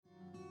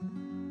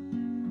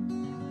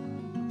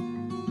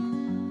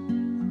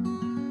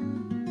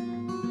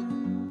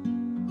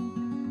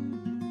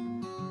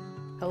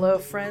Hello,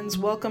 friends.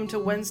 Welcome to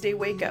Wednesday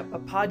Wake Up, a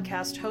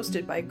podcast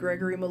hosted by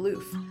Gregory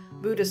Maloof,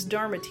 Buddhist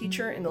Dharma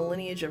teacher in the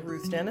lineage of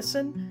Ruth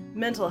Denison,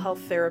 mental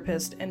health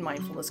therapist, and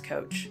mindfulness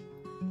coach.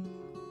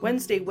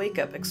 Wednesday Wake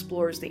Up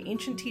explores the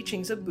ancient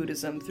teachings of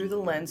Buddhism through the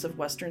lens of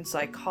Western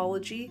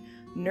psychology,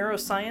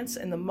 neuroscience,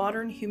 and the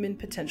modern human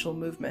potential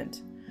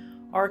movement.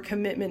 Our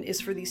commitment is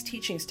for these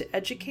teachings to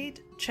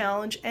educate,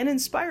 challenge, and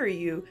inspire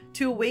you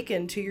to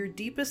awaken to your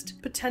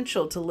deepest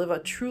potential to live a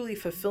truly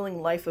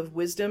fulfilling life of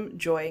wisdom,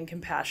 joy, and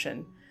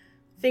compassion.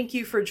 Thank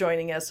you for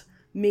joining us.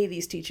 May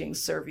these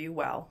teachings serve you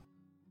well.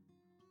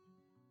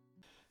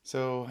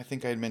 So I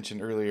think I had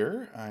mentioned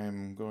earlier,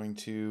 I'm going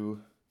to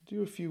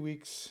do a few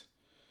weeks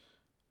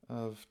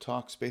of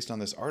talks based on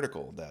this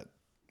article that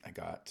I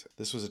got.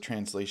 This was a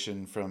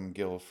translation from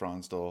Gil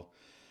Fronsdal.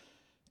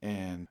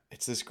 And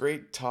it's this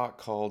great talk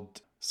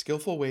called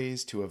Skillful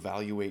Ways to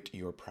Evaluate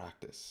Your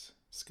Practice.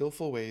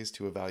 Skillful Ways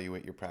to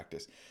Evaluate Your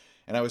Practice.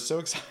 And I was so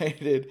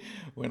excited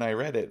when I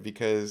read it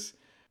because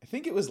I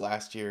think it was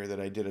last year that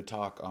I did a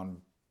talk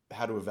on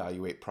how to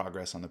evaluate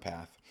progress on the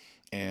path.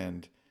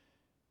 And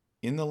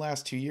in the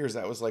last 2 years,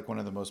 that was like one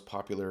of the most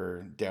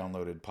popular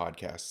downloaded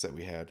podcasts that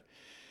we had.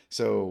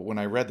 So when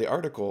I read the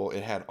article,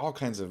 it had all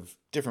kinds of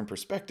different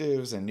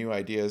perspectives and new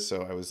ideas.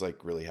 So I was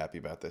like really happy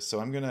about this. So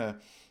I'm going to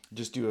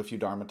just do a few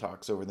Dharma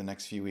talks over the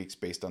next few weeks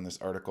based on this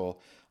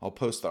article. I'll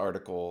post the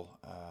article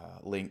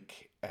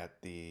link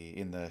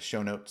in the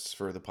show notes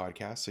for the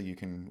podcast so you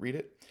can read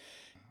it.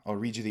 I'll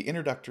read you the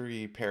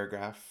introductory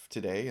paragraph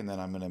today, and then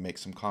I'm going to make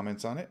some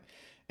comments on it.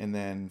 And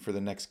then for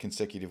the next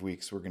consecutive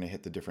weeks, we're going to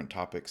hit the different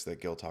topics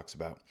that Gil talks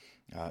about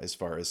as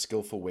far as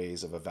skillful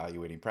ways of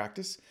evaluating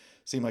practice.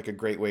 Seemed like a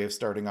great way of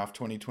starting off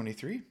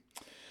 2023.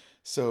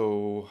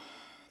 So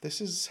this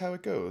is how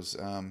it goes.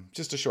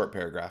 Just a short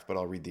paragraph, but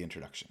I'll read the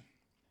introduction.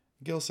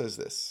 Gil says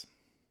this: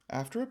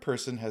 after a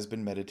person has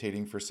been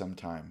meditating for some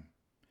time,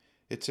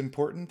 it's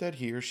important that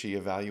he or she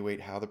evaluate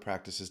how the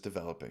practice is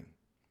developing.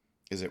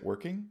 Is it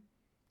working?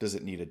 Does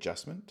it need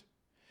adjustment?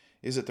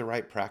 Is it the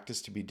right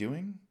practice to be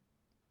doing?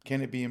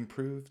 Can it be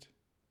improved?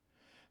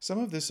 Some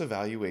of this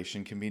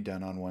evaluation can be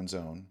done on one's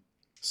own,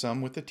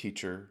 some with a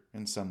teacher,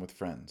 and some with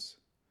friends.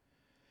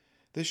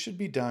 This should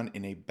be done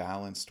in a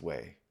balanced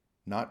way,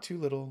 not too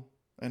little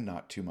and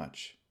not too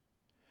much.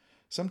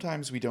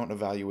 Sometimes we don't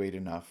evaluate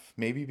enough,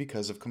 maybe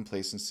because of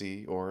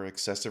complacency or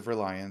excessive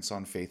reliance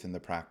on faith in the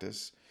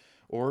practice,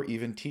 or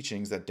even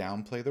teachings that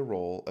downplay the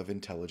role of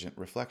intelligent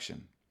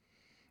reflection.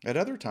 At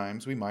other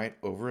times, we might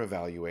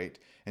over-evaluate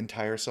and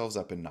tie ourselves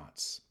up in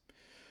knots.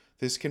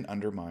 This can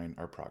undermine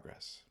our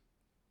progress.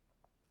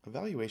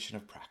 Evaluation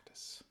of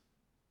practice.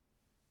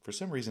 For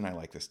some reason, I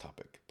like this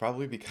topic,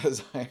 probably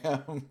because I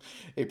am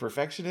a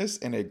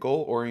perfectionist and a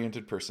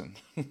goal-oriented person.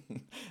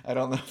 I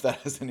don't know if that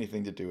has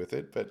anything to do with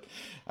it, but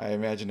I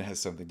imagine it has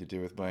something to do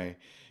with my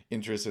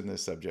interest in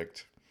this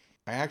subject.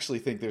 I actually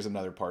think there's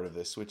another part of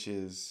this, which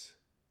is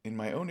in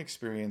my own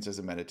experience as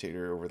a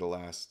meditator over the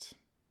last,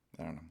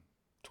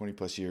 20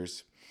 plus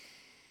years,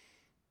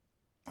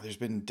 there's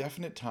been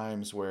definite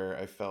times where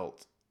I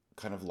felt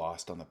kind of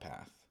lost on the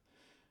path.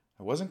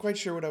 I wasn't quite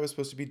sure what I was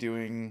supposed to be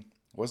doing.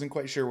 Wasn't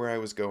quite sure where I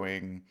was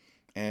going,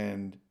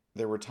 and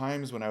there were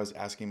times when I was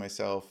asking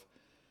myself,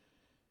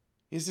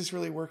 is this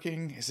really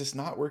working? Is this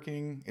not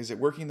working? Is it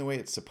working the way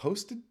it's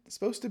supposed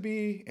to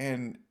be?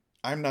 And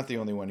I'm not the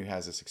only one who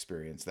has this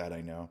experience, that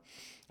I know.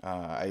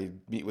 I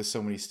meet with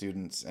so many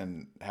students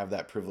and have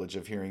that privilege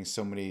of hearing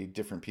so many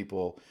different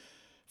people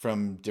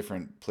from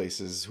different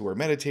places who are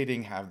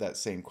meditating have that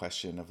same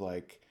question of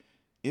like,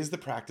 is the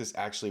practice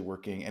actually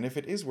working? And if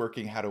it is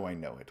working, how do I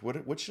know it?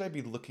 What should I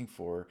be looking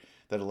for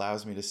that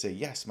allows me to say,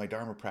 yes, my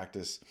Dharma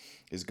practice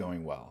is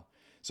going well?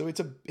 So it's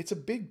a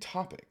big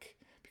topic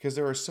because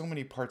there are so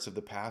many parts of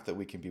the path that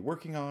we can be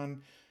working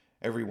on.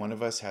 Every one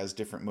of us has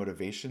different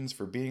motivations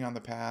for being on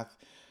the path.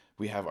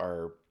 We have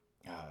our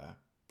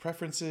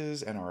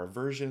preferences and our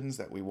aversions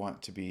that we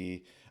want to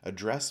be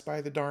addressed by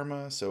the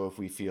Dharma. So if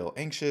we feel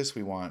anxious,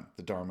 we want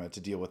the Dharma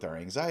to deal with our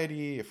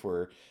anxiety. If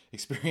we're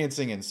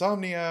experiencing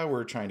insomnia,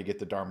 we're trying to get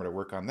the Dharma to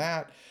work on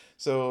that.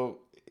 So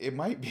it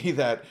might be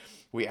that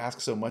we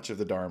ask so much of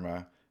the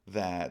Dharma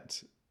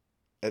that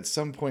at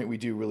some point we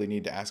do really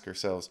need to ask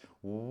ourselves,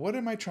 what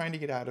am I trying to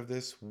get out of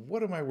this?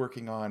 What am I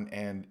working on?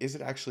 And is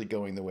it actually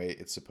going the way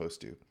it's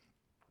supposed to?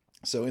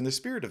 So in the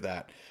spirit of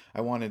that,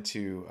 I wanted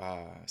to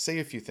say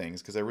a few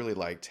things because I really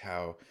liked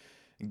how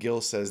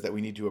Gil says that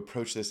we need to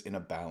approach this in a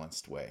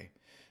balanced way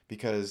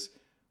because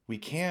we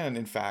can,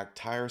 in fact,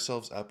 tie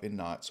ourselves up in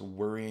knots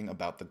worrying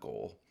about the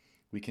goal.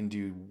 We can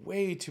do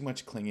way too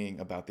much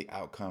clinging about the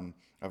outcome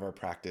of our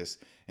practice,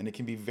 and it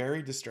can be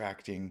very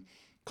distracting,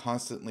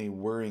 constantly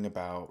worrying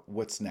about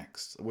what's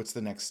next, what's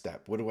the next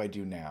step, what do I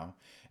do now,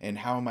 and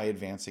how am I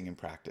advancing in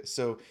practice.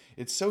 So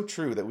it's so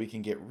true that we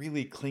can get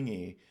really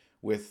clingy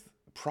with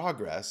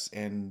progress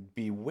and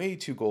be way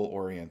too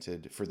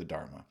goal-oriented for the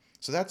Dharma.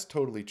 So that's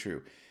totally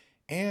true.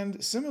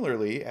 And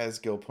similarly, as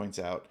Gil points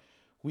out,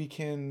 we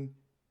can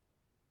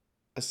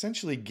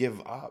essentially give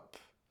up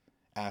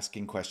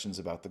asking questions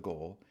about the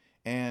goal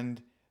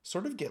and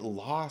sort of get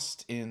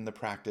lost in the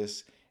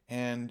practice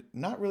and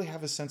not really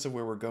have a sense of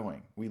where we're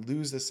going. We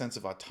lose the sense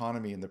of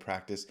autonomy in the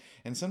practice,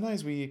 and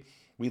sometimes we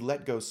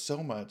let go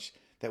so much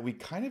that we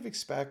kind of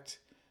expect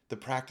the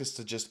practice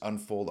to just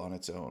unfold on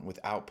its own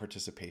without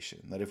participation.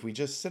 That if we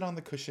just sit on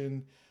the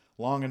cushion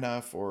long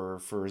enough or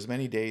for as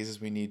many days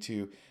as we need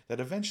to, that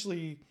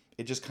eventually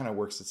it just kind of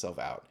works itself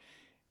out.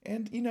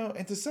 And,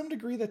 and to some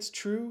degree that's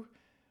true,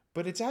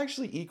 but it's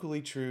actually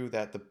equally true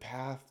that the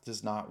path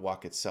does not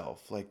walk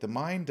itself. Like the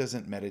mind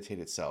doesn't meditate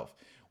itself.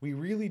 We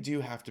really do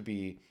have to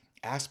be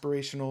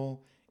aspirational,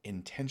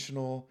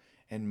 intentional,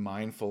 and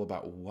mindful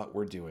about what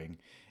we're doing.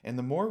 And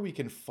the more we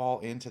can fall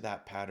into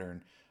that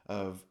pattern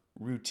of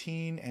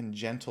routine and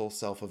gentle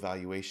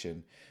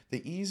self-evaluation,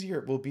 the easier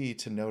it will be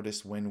to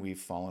notice when we've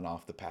fallen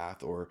off the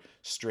path or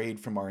strayed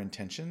from our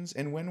intentions,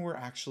 and when we're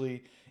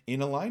actually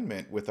in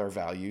alignment with our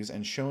values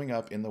and showing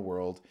up in the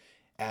world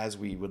as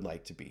we would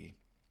like to be,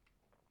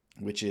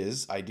 which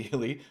is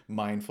ideally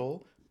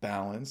mindful,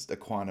 balanced,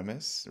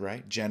 equanimous,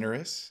 right?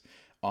 Generous,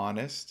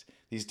 honest,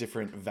 these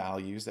different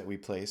values that we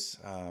place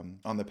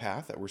on the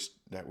path that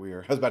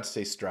we're, I was about to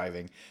say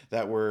striving,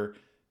 that we're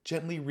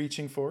gently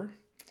reaching for.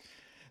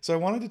 So I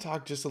wanted to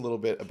talk just a little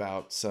bit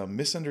about some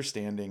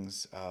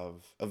misunderstandings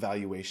of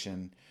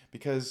evaluation,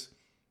 because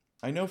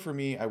I know for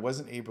me, I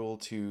wasn't able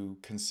to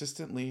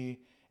consistently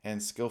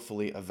and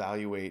skillfully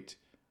evaluate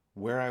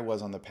where I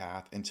was on the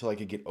path until I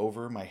could get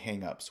over my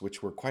hangups,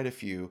 which were quite a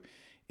few,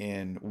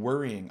 in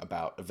worrying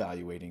about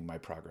evaluating my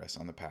progress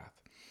on the path.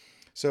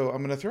 So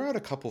I'm going to throw out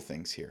a couple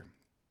things here.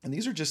 And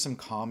these are just some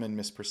common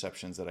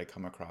misperceptions that I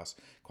come across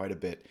quite a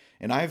bit.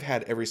 And I've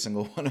had every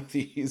single one of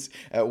these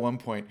at one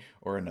point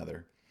or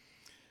another.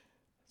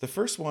 The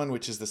first one,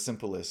 which is the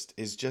simplest,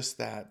 is just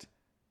that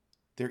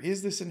there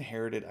is this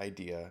inherited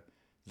idea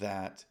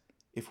that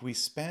if we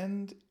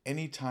spend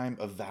any time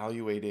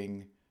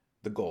evaluating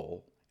the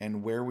goal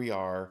and where we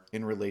are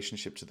in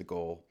relationship to the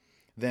goal,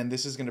 then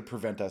this is going to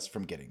prevent us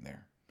from getting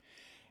there.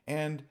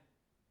 And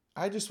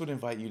I just would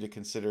invite you to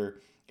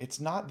consider it's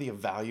not the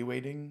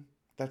evaluating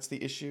that's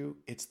the issue,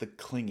 it's the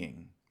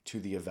clinging to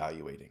the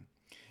evaluating.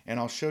 And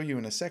I'll show you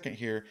in a second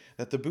here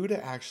that the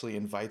Buddha actually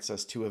invites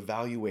us to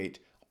evaluate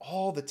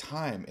all the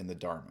time in the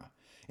Dharma.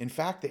 In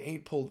fact, the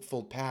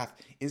Eightfold Path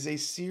is a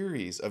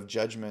series of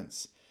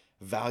judgments,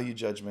 value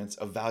judgments,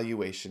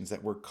 evaluations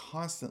that we're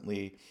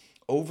constantly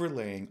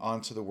overlaying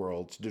onto the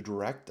world to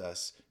direct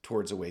us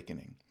towards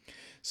awakening.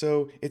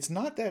 So it's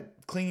not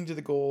that clinging to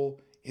the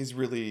goal is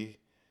really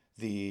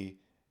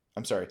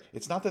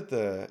it's not that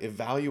the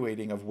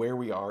evaluating of where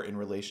we are in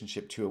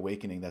relationship to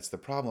awakening that's the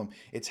problem.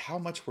 It's how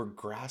much we're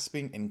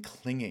grasping and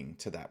clinging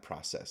to that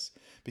process.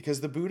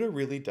 Because the Buddha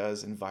really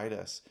does invite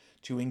us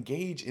to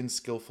engage in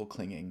skillful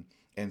clinging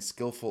and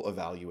skillful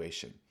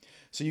evaluation.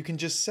 So you can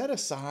just set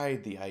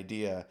aside the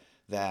idea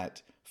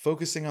that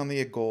focusing on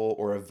the goal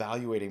or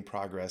evaluating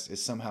progress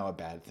is somehow a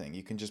bad thing.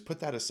 You can just put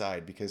that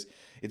aside because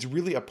it's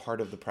really a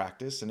part of the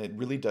practice and it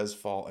really does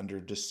fall under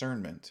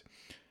discernment.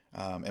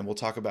 And we'll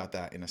talk about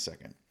that in a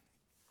second.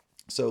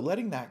 So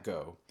letting that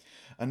go,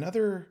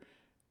 another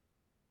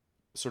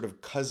sort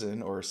of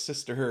cousin or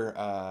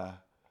sister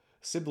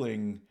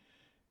sibling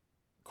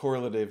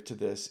correlative to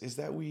this is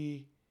that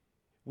we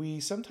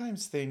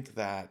sometimes think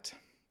that,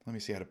 let me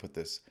see how to put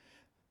this,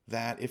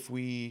 that if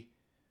we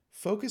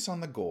focus on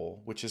the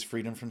goal, which is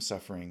freedom from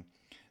suffering,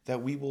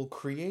 that we will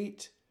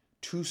create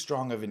too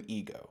strong of an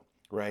ego,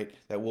 right?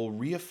 That will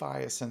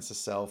reify a sense of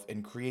self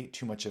and create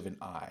too much of an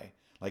I,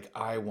 like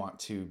I want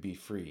to be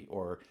free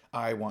or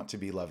I want to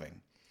be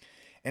loving.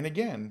 And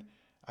again,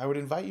 I would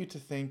invite you to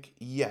think,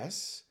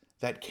 yes,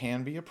 that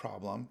can be a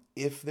problem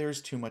if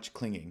there's too much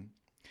clinging.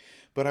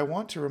 But I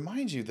want to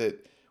remind you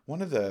that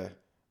one of the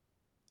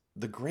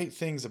great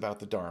things about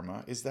the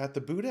Dharma is that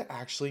the Buddha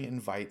actually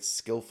invites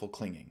skillful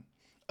clinging,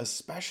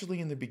 especially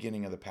in the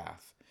beginning of the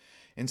path.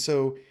 And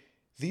so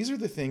these are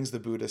the things the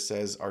Buddha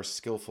says are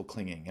skillful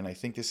clinging. And I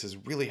think this is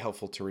really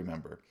helpful to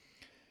remember.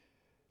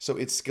 So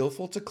it's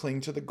skillful to cling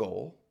to the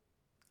goal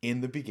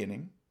in the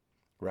beginning,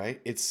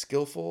 right? It's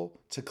skillful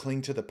to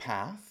cling to the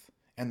path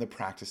and the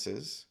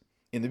practices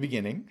in the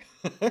beginning,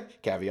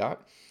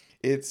 caveat.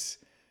 It's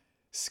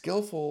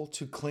skillful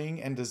to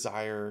cling and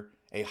desire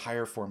a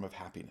higher form of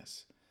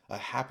happiness, a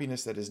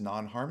happiness that is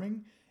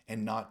non-harming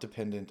and not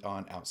dependent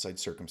on outside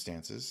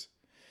circumstances.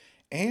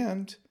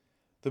 And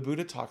the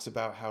Buddha talks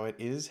about how it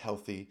is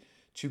healthy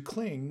to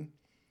cling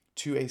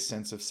to a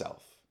sense of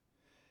self,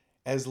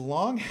 as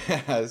long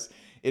as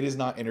it is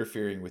not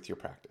interfering with your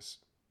practice.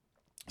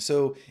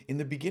 So in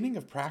the beginning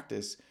of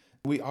practice,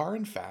 we are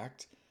in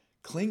fact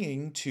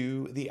clinging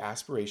to the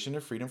aspiration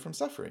of freedom from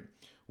suffering.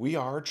 We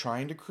are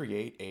trying to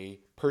create a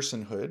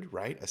personhood,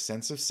 right? A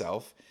sense of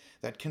self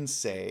that can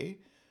say,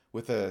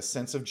 with a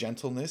sense of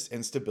gentleness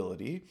and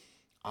stability,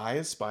 I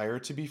aspire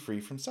to be free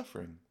from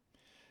suffering.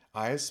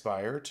 I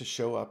aspire to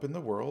show up in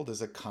the world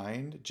as a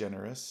kind,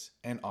 generous,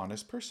 and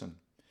honest person.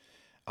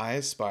 I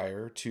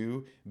aspire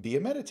to be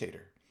a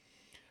meditator.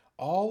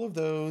 All of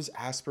those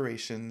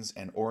aspirations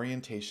and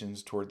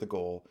orientations toward the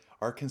goal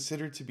are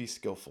considered to be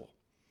skillful.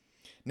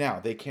 Now,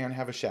 they can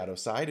have a shadow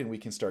side, and we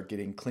can start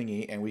getting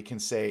clingy, and we can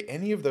say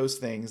any of those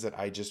things that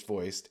I just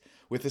voiced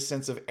with a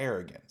sense of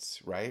arrogance,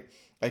 right?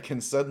 I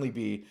can suddenly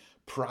be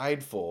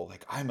prideful,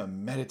 like I'm a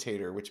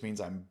meditator, which means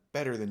I'm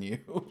better than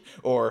you,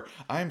 or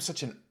I'm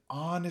such an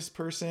honest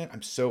person.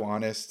 I'm so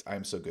honest.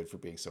 I'm so good for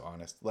being so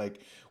honest.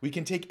 Like, we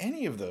can take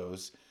any of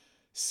those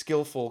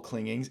skillful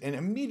clingings and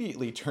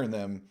immediately turn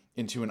them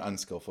into an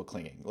unskillful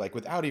clinging, like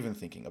without even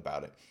thinking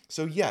about it.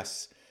 So,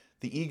 yes,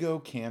 the ego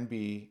can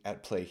be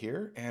at play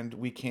here and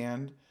we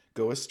can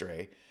go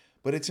astray.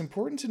 But it's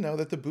important to know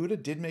that the Buddha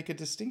did make a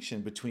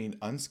distinction between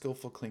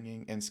unskillful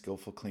clinging and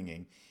skillful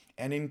clinging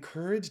and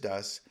encouraged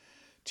us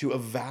to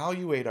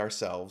evaluate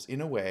ourselves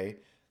in a way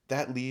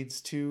that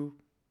leads to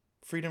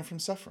freedom from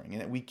suffering.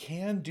 And we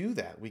can do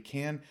that. We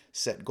can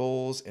set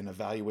goals and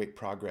evaluate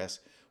progress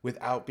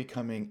without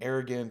becoming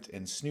arrogant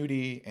and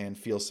snooty and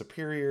feel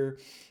superior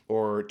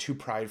or too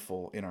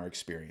prideful in our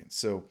experience.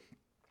 So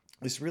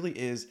this really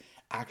is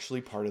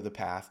actually part of the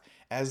path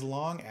as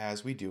long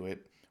as we do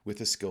it with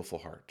a skillful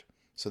heart.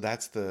 So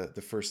that's the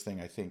first thing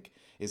I think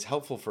is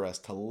helpful for us,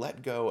 to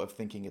let go of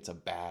thinking it's a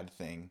bad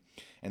thing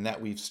and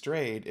that we've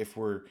strayed if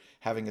we're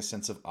having a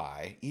sense of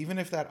I, even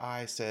if that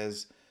I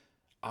says,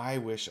 I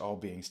wish all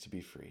beings to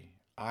be free.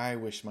 I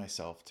wish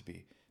myself to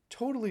be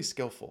totally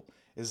skillful,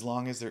 as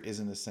long as there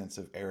isn't a sense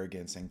of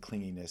arrogance and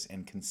clinginess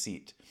and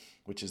conceit,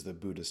 which is the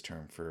Buddha's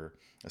term for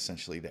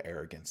essentially the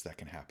arrogance that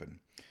can happen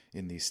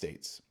in these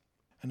states.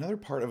 Another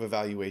part of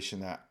evaluation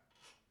that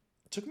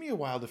took me a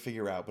while to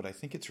figure out, but I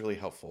think it's really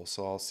helpful,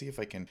 so I'll see if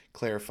I can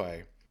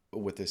clarify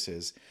what this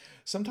is.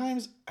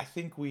 Sometimes I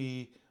think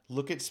we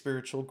look at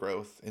spiritual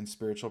growth and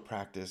spiritual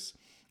practice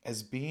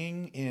as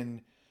being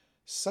in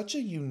such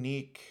a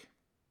unique,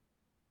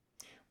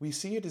 we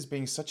see it as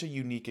being such a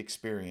unique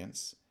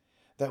experience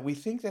that we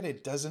think that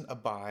it doesn't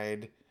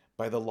abide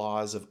by the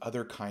laws of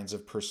other kinds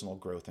of personal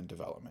growth and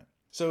development.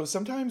 So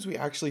sometimes we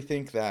actually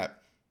think that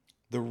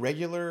the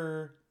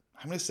regular,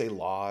 I'm going to say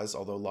laws,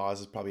 although laws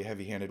is probably a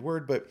heavy-handed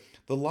word, but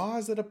the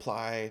laws that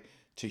apply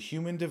to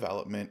human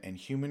development and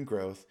human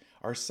growth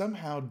are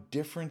somehow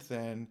different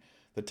than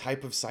the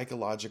type of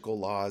psychological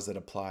laws that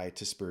apply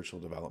to spiritual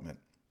development,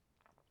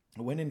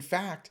 when in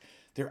fact,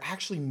 they're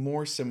actually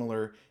more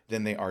similar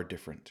than they are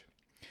different.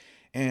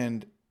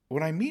 And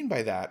what I mean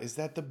by that is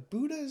that the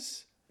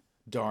Buddha's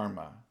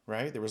Dharma,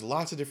 right? There was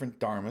lots of different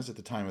Dharmas at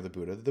the time of the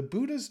Buddha. The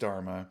Buddha's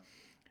Dharma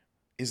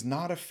is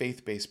not a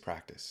faith-based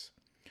practice.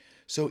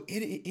 So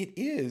it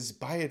is,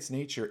 by its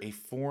nature, a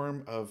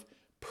form of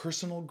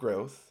personal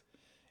growth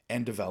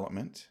and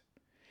development.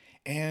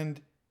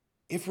 And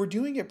if we're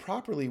doing it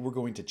properly, we're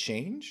going to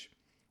change,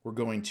 we're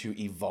going to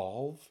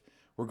evolve,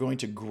 we're going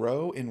to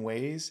grow in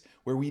ways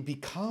where we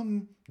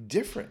become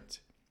different,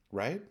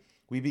 right?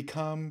 We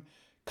become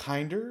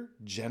kinder,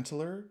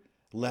 gentler,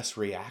 less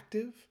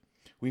reactive.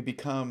 We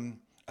become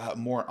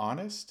more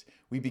honest.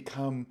 We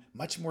become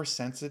much more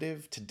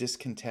sensitive to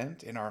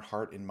discontent in our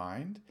heart and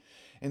mind.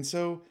 And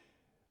so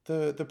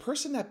the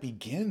person that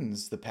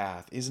begins the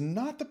path is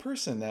not the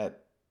person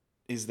that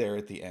is there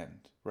at the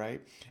end,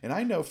 right? And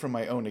I know from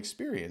my own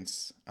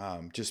experience,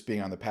 just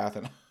being on the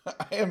path,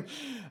 and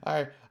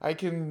I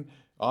can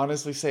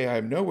honestly say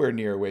I'm nowhere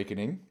near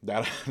awakening.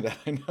 That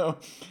I know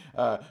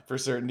for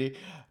certainty.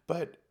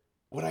 But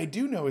what I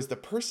do know is the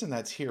person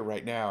that's here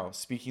right now,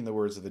 speaking the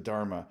words of the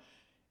Dharma,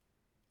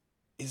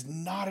 is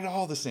not at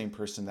all the same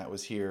person that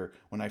was here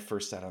when I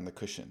first sat on the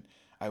cushion.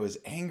 I was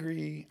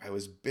angry, I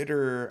was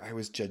bitter, I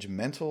was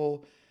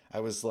judgmental, I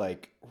was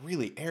like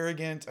really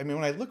arrogant. I mean,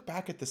 when I look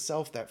back at the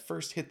self that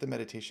first hit the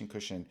meditation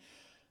cushion,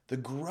 the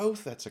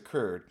growth that's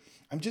occurred,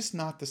 I'm just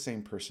not the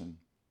same person.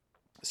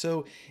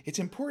 So it's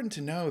important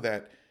to know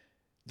that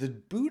the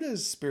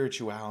Buddha's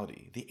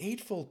spirituality, the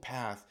Eightfold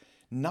Path,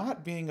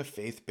 not being a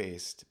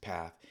faith-based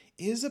path,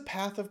 is a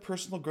path of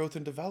personal growth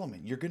and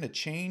development. You're going to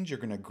change, you're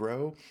going to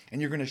grow,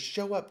 and you're going to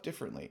show up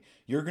differently.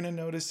 You're going to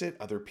notice it,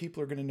 other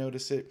people are going to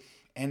notice it.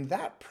 And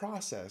that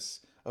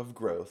process of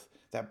growth,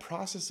 that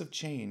process of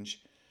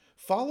change,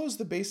 follows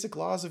the basic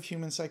laws of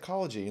human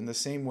psychology in the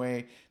same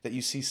way that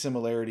you see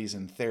similarities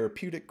in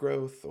therapeutic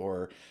growth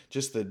or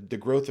just the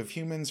growth of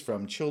humans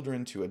from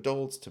children to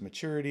adults to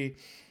maturity.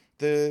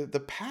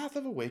 The path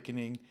of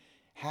awakening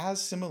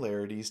has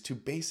similarities to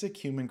basic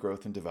human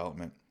growth and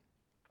development.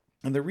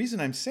 And the reason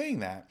I'm saying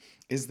that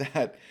is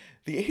that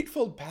the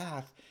Eightfold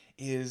Path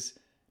is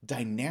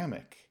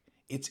dynamic.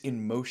 It's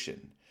in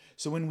motion.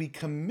 So when we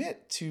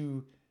commit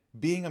to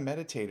being a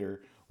meditator,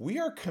 we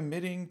are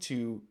committing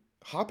to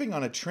hopping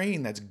on a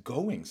train that's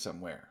going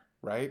somewhere,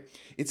 right?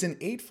 It's an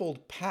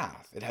eightfold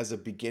path. It has a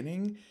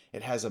beginning,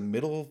 it has a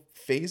middle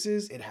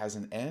phases, it has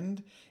an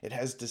end, it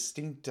has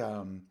distinct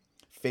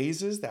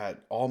phases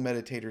that all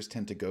meditators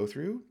tend to go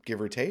through,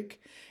 give or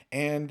take.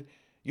 And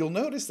you'll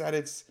notice that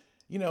it's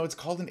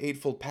called an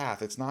eightfold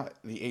path. It's not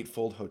the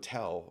eightfold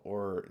hotel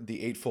or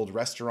the eightfold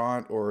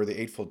restaurant or the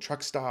eightfold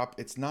truck stop.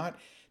 It's not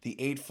the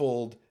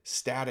eightfold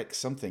static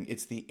something.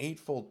 It's the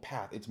eightfold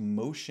path. It's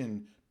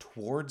motion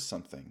towards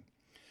something,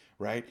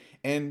 right?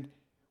 And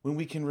when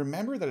we can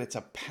remember that it's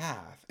a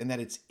path and that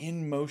it's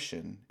in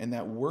motion and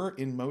that we're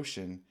in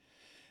motion,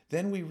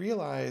 then we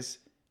realize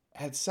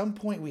at some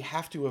point we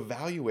have to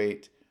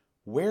evaluate,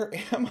 where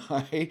am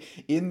I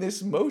in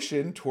this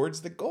motion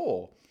towards the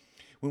goal?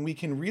 When we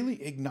can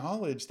really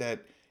acknowledge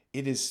that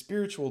it is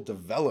spiritual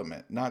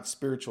development, not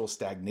spiritual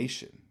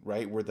stagnation,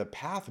 right? Where the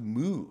path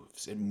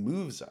moves, it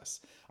moves us.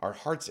 Our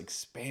hearts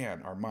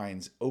expand, our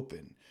minds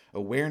open,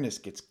 awareness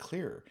gets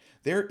clearer.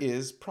 There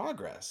is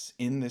progress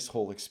in this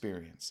whole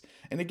experience.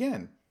 And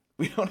again,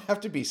 we don't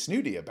have to be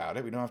snooty about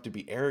it. We don't have to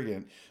be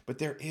arrogant, but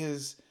there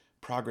is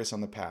progress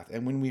on the path.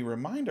 And when we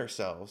remind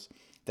ourselves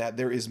that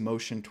there is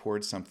motion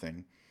towards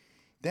something,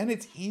 then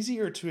it's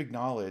easier to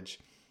acknowledge,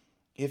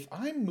 if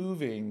I'm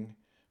moving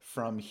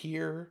from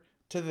here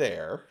to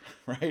there,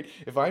 right?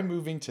 If I'm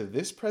moving to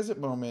this present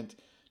moment,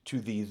 to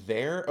the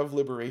there of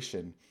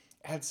liberation,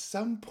 at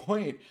some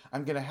point,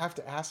 I'm going to have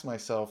to ask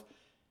myself,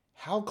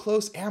 how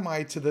close am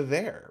I to the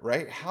there,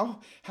 right? How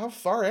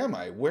far am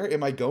I? Where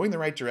am I going the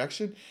right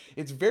direction?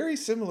 It's very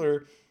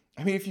similar.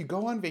 I mean, if you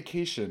go on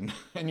vacation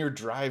and you're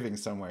driving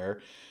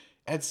somewhere,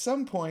 at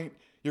some point,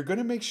 you're going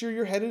to make sure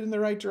you're headed in the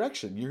right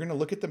direction. You're going to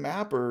look at the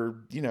map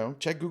or,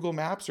 check Google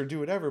Maps or do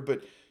whatever,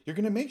 but you're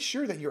going to make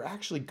sure that you're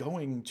actually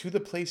going to the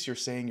place you're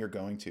saying you're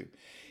going to.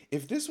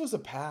 If this was a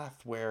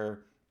path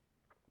where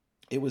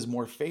it was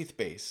more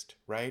faith-based,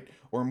 right?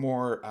 Or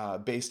more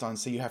based on,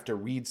 say, you have to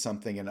read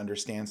something and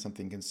understand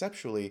something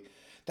conceptually,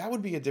 that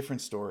would be a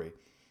different story.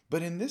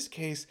 But in this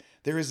case,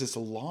 there is this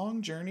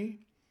long journey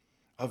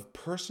of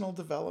personal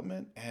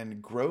development and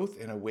growth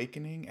and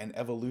awakening and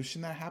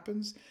evolution that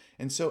happens.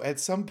 And so at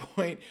some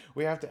point,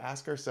 we have to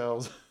ask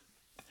ourselves,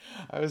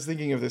 I was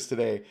thinking of this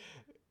today,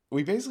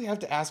 we basically have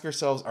to ask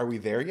ourselves, are we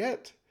there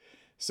yet?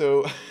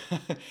 So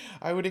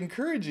I would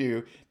encourage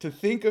you to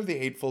think of the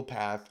Eightfold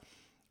Path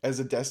as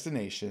a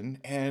destination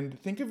and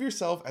think of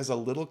yourself as a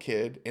little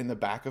kid in the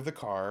back of the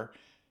car,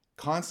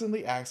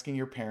 constantly asking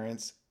your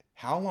parents,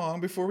 how long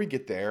before we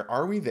get there?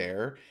 Are we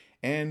there?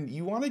 And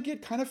you want to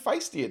get kind of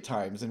feisty at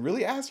times and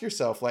really ask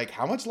yourself, like,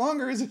 how much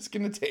longer is this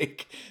going to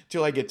take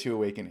till I get to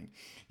awakening?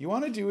 You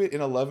want to do it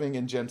in a loving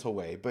and gentle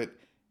way, but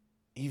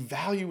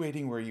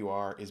evaluating where you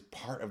are is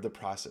part of the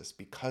process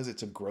because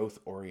it's a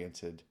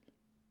growth-oriented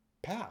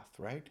path,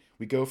 right?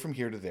 We go from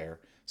here to there.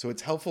 So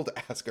it's helpful to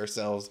ask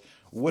ourselves,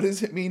 what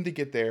does it mean to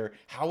get there?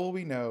 How will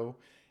we know?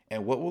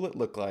 And what will it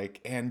look like?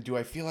 And do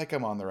I feel like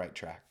I'm on the right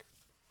track?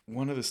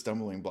 One of the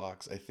stumbling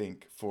blocks, I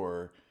think,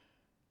 for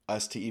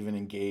us to even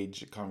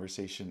engage a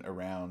conversation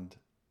around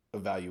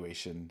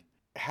evaluation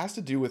has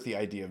to do with the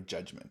idea of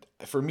judgment.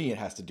 For me, it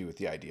has to do with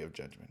the idea of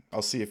judgment.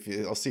 I'll see if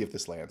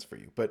this lands for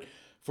you. But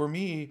for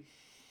me,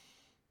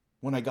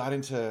 when I got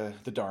into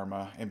the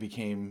Dharma and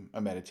became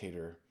a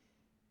meditator,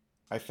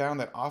 I found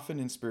that often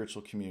in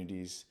spiritual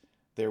communities,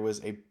 there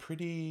was a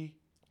pretty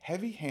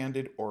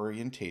heavy-handed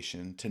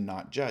orientation to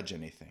not judge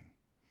anything,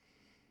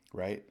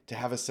 right? To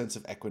have a sense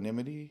of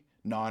equanimity,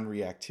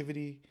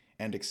 non-reactivity,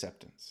 and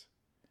acceptance.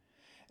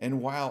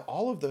 And while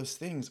all of those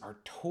things are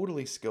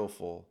totally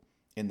skillful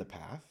in the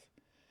path,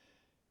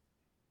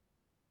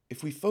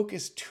 if we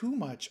focus too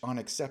much on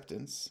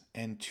acceptance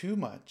and too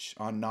much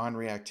on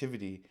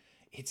non-reactivity,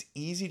 it's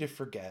easy to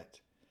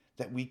forget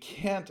that we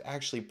can't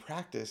actually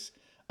practice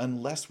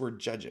unless we're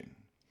judging,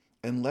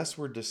 unless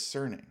we're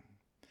discerning.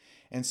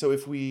 And so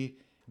if we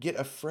get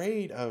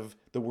afraid of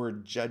the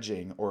word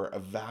judging or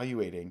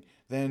evaluating,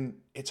 then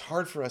it's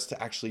hard for us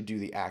to actually do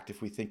the act if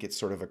we think it's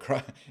sort of a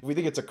crime, if we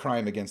think it's a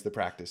crime against the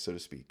practice, so to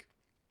speak.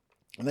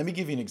 And let me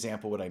give you an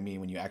example of what I mean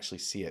when you actually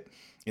see it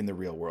in the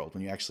real world,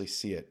 when you actually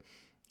see it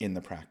in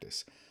the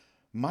practice.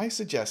 My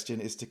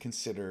suggestion is to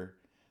consider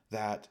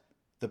that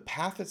the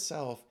path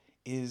itself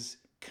is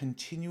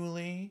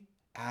continually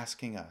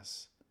asking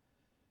us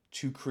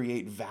to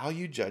create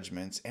value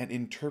judgments and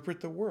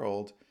interpret the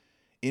world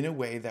in a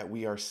way that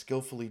we are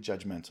skillfully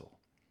judgmental.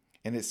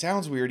 And it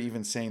sounds weird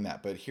even saying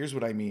that, but here's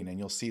what I mean, and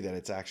you'll see that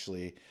it's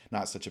actually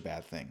not such a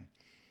bad thing.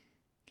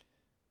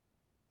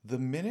 The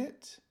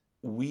minute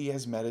we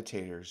as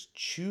meditators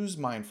choose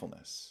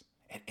mindfulness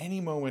at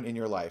any moment in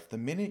your life, the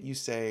minute you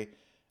say,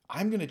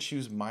 I'm going to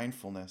choose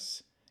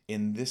mindfulness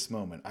in this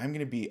moment, I'm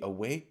going to be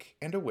awake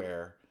and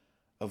aware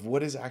of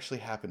what is actually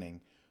happening,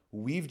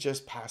 we've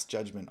just passed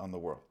judgment on the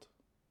world.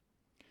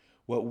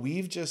 What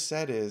we've just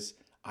said is,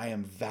 I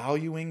am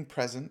valuing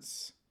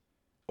presence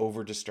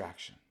over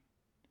distraction.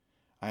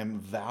 I'm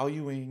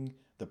valuing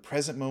the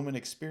present moment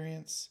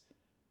experience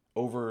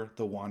over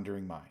the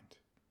wandering mind.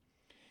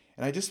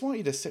 And I just want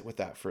you to sit with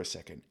that for a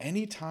second.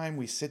 Anytime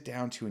we sit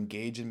down to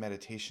engage in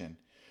meditation,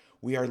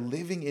 we are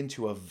living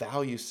into a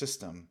value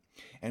system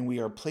and we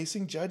are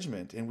placing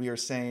judgment and we are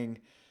saying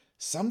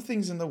some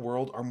things in the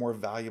world are more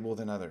valuable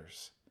than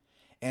others.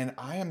 And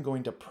I am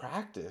going to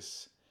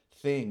practice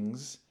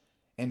things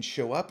and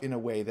show up in a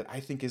way that I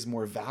think is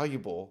more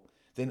valuable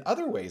than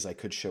other ways I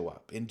could show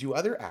up and do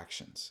other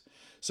actions.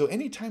 So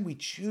anytime we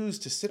choose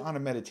to sit on a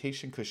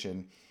meditation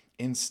cushion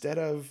instead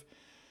of,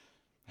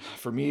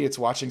 for me, it's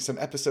watching some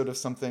episode of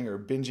something or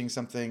binging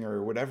something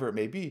or whatever it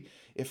may be,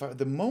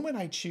 the moment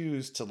I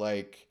choose to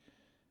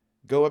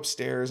go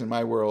upstairs in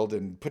my world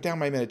and put down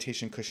my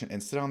meditation cushion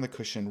and sit on the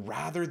cushion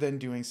rather than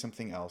doing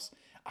something else,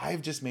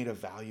 I've just made a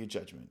value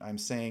judgment. I'm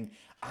saying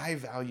I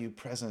value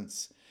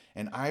presence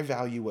and I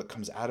value what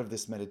comes out of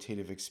this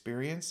meditative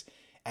experience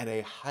at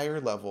a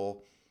higher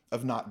level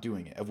of not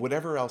doing it, of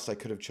whatever else I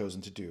could have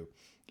chosen to do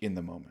in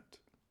the moment.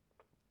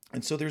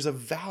 And so there's a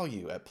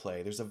value at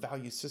play. There's a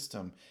value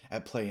system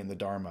at play in the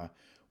Dharma,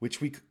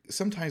 which we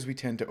sometimes we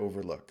tend to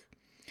overlook.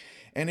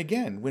 And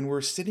again, when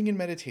we're sitting in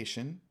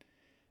meditation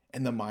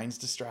and the mind's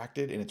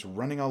distracted and it's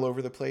running all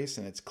over the place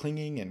and it's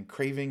clinging and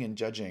craving and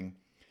judging,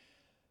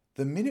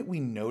 the minute we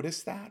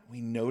notice that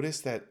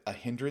a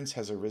hindrance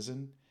has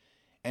arisen,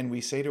 and we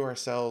say to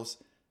ourselves,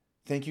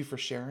 thank you for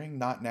sharing,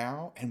 not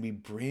now, and we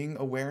bring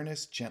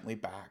awareness gently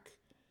back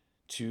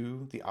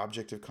to the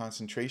object of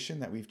concentration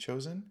that we've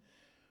chosen,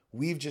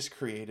 we've just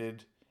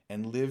created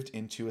and lived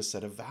into a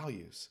set of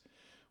values.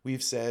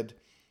 We've said,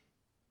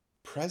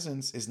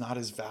 presence is not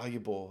as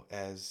valuable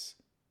as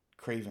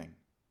craving.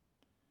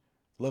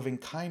 Loving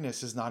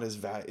kindness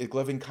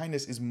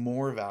is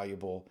more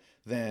valuable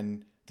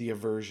than the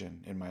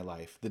aversion in my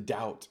life, the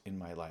doubt in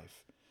my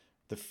life,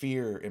 the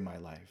fear in my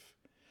life.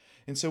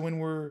 And so when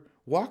we're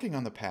walking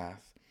on the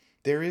path,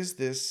 there is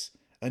this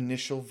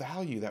initial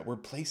value that we're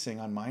placing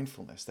on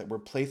mindfulness, that we're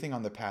placing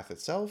on the path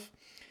itself,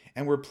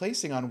 and we're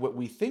placing on what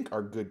we think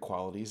are good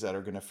qualities that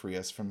are going to free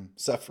us from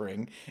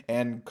suffering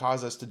and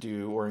cause us to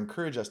do or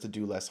encourage us to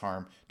do less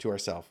harm to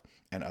ourselves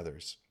and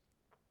others.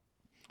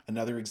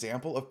 Another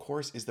example, of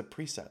course, is the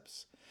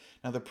precepts.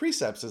 Now, the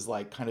precepts is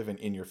like kind of an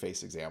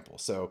in-your-face example.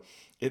 So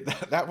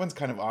that one's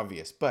kind of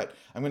obvious, but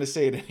I'm going to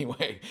say it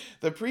anyway.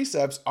 The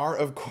precepts are,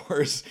 of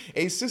course,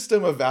 a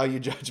system of value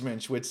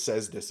judgments which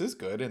says this is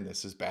good and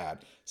this is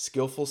bad.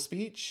 Skillful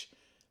speech,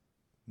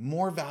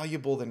 more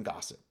valuable than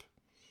gossip.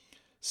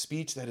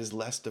 Speech that is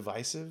less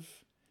divisive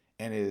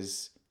and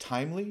is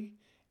timely,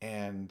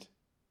 and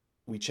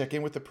we check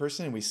in with the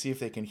person and we see if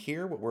they can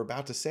hear what we're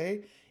about to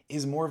say,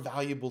 is more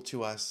valuable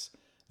to us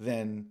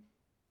than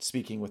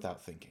speaking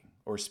without thinking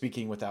or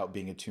speaking without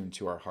being attuned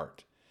to our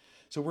heart.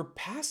 So we're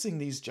passing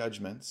these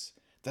judgments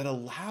that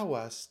allow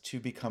us to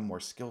become more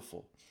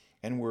skillful,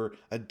 and we're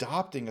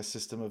adopting a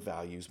system of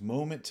values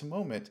moment to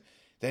moment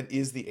that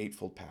is the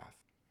Eightfold Path.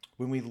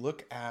 When we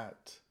look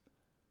at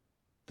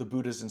the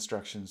Buddha's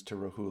instructions to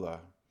Rahula,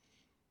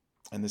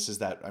 and this is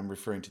that, I'm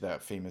referring to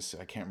that famous,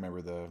 I can't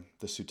remember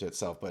the sutta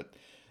itself, but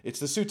it's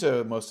the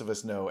sutta most of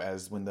us know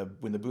as when the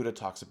Buddha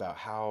talks about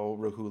how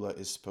Rahula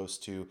is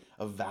supposed to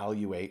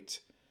evaluate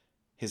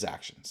his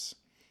actions.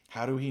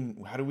 How do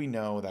we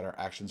know that our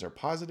actions are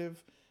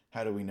positive?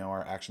 How do we know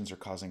our actions are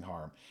causing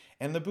harm?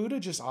 And the Buddha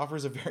just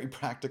offers a very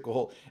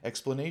practical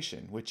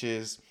explanation, which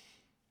is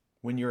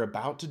when you're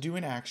about to do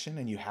an action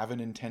and you have an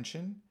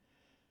intention,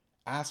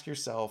 ask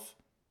yourself,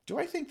 do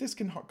I think this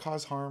can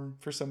cause harm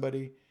for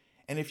somebody?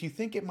 And if you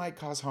think it might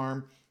cause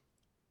harm,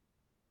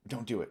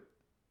 don't do it,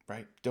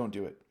 right? Don't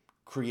do it.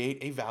 Create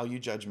a value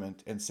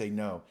judgment and say,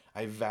 no,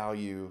 I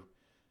value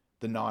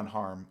the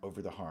non-harm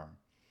over the harm.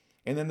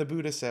 And then the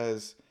Buddha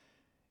says,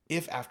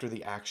 if after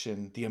the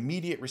action, the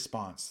immediate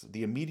response,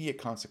 the immediate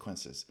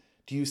consequences,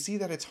 do you see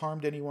that it's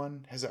harmed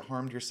anyone? Has it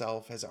harmed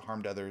yourself? Has it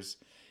harmed others?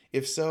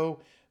 If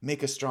so,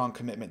 make a strong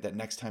commitment that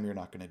next time you're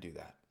not going to do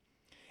that.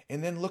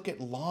 And then look at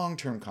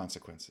long-term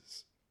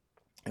consequences.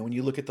 And when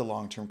you look at the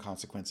long-term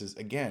consequences,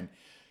 again,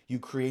 you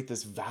create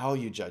this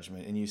value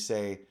judgment and you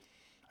say,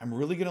 I'm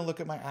really going to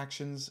look at my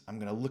actions. I'm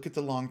going to look at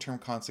the long-term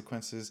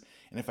consequences.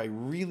 And if I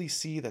really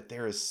see that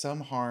there is some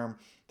harm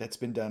that's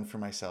been done for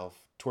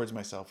myself, towards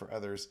myself or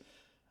others,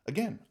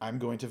 again, I'm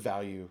going to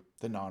value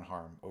the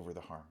non-harm over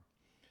the harm.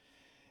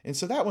 And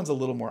so that one's a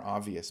little more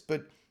obvious,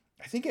 but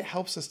I think it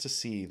helps us to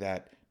see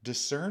that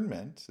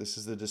discernment, this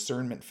is the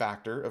discernment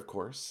factor, of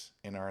course,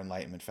 in our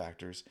enlightenment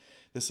factors,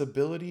 this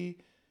ability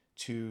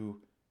to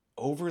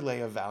overlay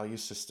a value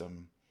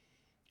system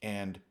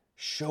and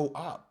show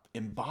up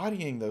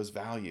embodying those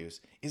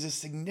values is a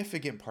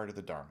significant part of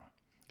the Dharma.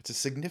 It's a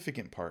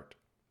significant part.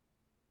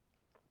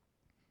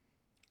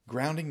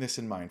 Grounding this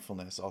in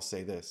mindfulness, I'll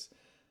say this.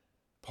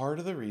 Part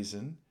of the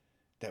reason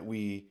that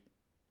we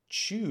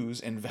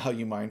choose and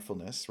value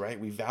mindfulness, right?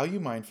 We value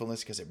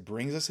mindfulness because it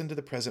brings us into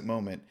the present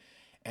moment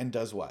and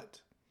does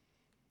what?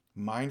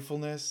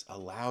 Mindfulness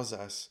allows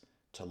us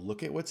to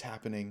look at what's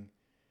happening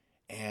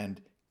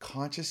and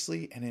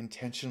consciously and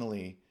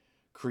intentionally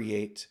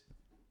create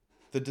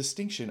the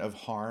distinction of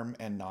harm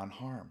and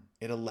non-harm.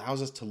 It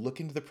allows us to look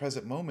into the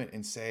present moment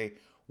and say,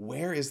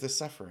 where is the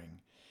suffering?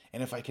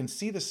 And if I can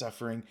see the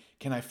suffering,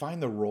 can I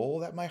find the role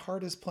that my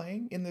heart is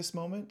playing in this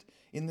moment,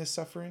 in this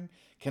suffering?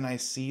 Can I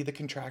see the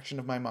contraction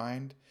of my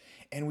mind?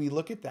 And we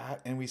look at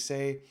that and we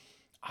say,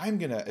 I'm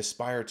going to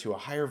aspire to a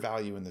higher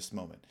value in this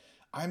moment.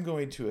 I'm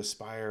going to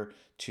aspire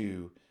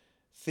to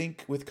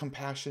think with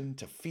compassion,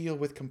 to feel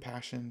with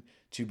compassion,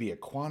 to be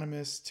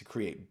equanimous, to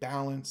create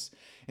balance.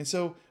 And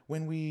so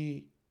when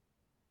we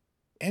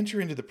enter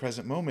into the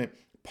present moment,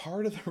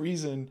 part of the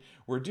reason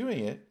we're doing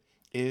it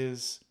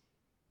is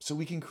so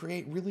we can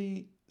create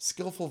really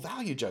skillful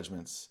value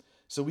judgments,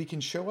 so we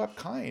can show up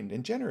kind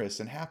and generous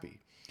and happy.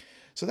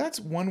 So that's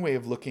one way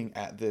of looking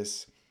at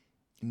this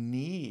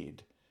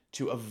need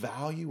to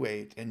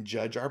evaluate and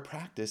judge our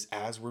practice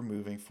as we're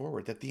moving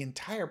forward, that the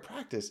entire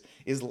practice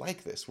is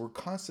like this. We're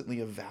constantly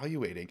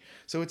evaluating.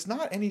 So it's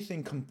not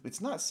anything,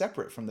 it's not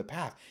separate from the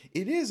path.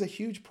 It is a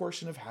huge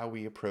portion of how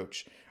we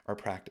approach our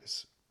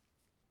practice.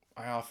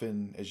 I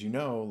often, as you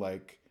know,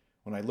 like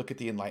when I look at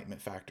the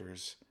enlightenment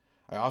factors,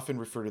 I often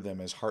refer to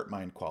them as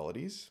heart-mind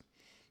qualities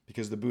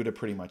because the Buddha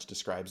pretty much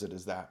describes it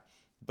as that.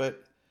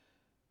 But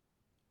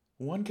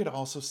one could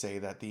also say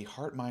that the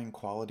heart-mind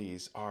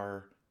qualities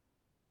are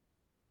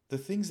the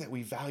things that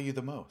we value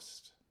the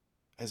most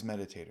as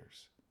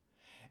meditators.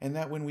 And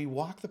that when we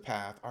walk the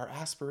path, our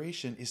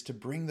aspiration is to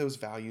bring those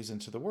values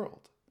into the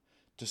world.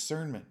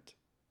 Discernment,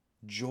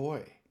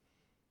 joy,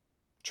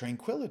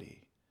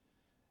 tranquility,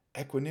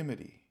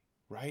 equanimity,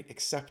 right?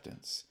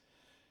 Acceptance.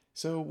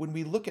 So when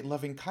we look at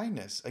loving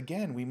kindness,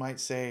 again, we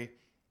might say,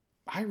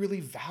 I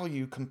really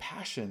value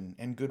compassion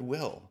and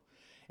goodwill.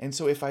 And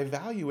so if I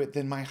value it,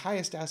 then my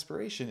highest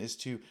aspiration is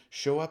to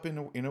show up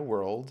in a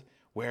world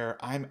where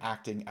I'm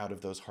acting out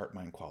of those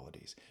heart-mind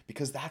qualities,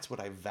 because that's what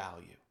I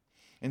value.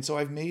 And so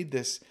I've made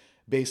this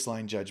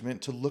baseline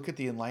judgment to look at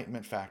the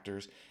enlightenment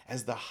factors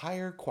as the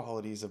higher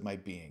qualities of my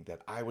being that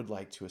I would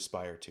like to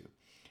aspire to.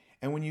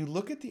 And when you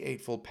look at the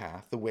Eightfold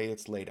Path, the way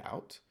it's laid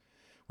out,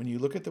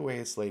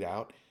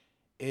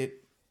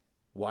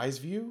 wise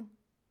view,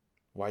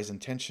 wise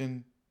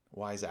intention,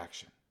 wise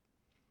action,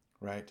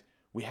 right?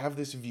 We have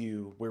this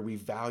view where we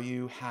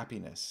value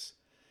happiness,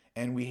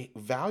 and we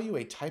value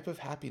a type of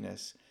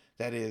happiness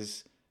that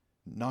is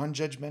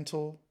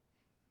non-judgmental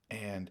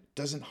and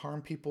doesn't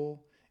harm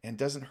people and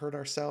doesn't hurt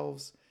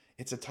ourselves.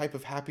 It's a type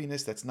of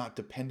happiness that's not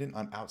dependent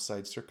on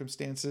outside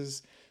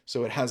circumstances.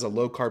 So it has a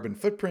low carbon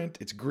footprint.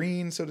 It's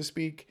green, so to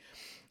speak.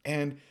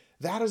 And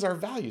that is our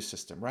value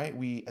system, right?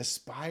 We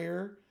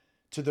aspire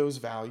to those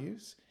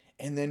values,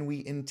 and then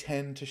we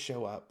intend to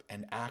show up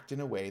and act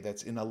in a way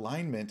that's in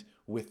alignment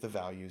with the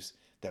values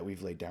that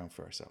we've laid down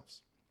for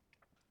ourselves.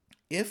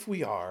 If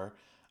we are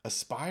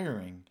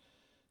aspiring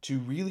to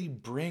really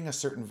bring a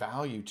certain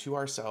value to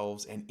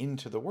ourselves and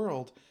into the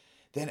world,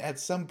 then at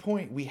some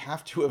point we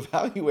have to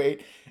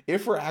evaluate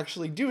if we're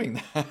actually doing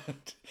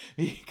that.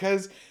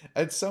 Because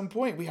at some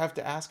point we have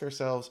to ask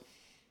ourselves,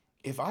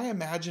 if I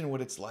imagine what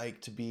it's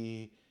like to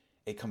be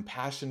a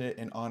compassionate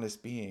and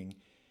honest being,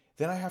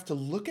 then I have to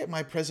look at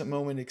my present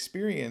moment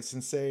experience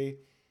and say,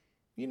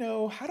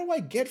 how do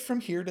I get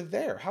from here to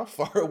there? How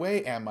far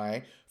away am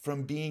I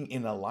from being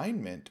in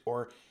alignment?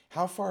 Or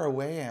how far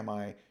away am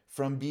I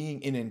from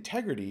being in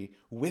integrity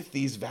with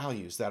these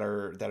values that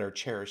are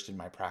cherished in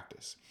my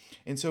practice?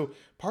 And so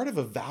part of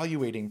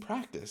evaluating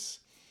practice,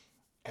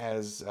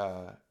 as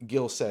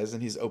Gil says in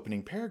his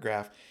opening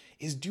paragraph,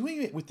 is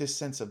doing it with this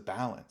sense of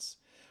balance.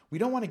 We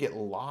don't want to get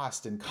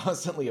lost in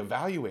constantly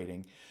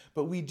evaluating,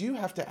 but we do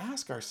have to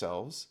ask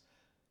ourselves,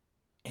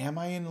 am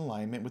I in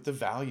alignment with the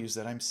values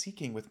that I'm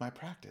seeking with my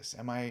practice?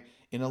 Am I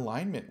in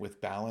alignment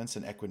with balance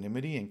and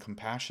equanimity and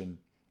compassion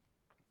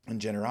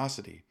and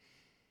generosity?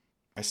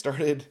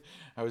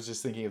 I was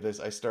just thinking of this.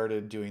 I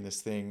started doing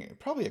this thing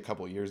probably a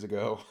couple years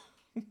ago.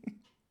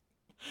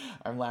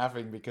 I'm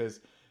laughing because,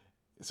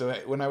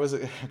 when I was,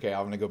 okay,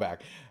 I'm going to go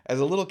back. As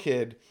a little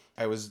kid,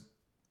 I was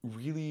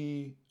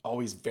really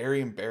always very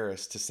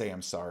embarrassed to say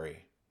I'm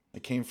sorry. I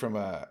came from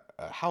a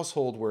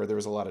household where there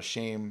was a lot of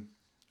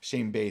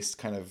shame-based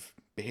kind of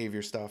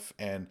behavior stuff.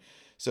 And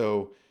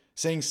so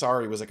saying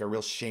sorry was like a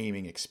real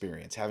shaming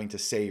experience. Having to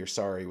say you're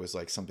sorry was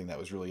like something that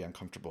was really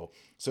uncomfortable.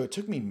 So it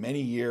took me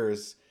many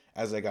years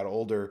as I got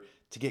older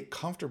to get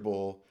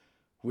comfortable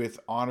with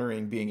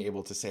honoring being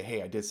able to say,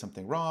 hey, I did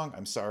something wrong.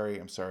 I'm sorry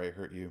I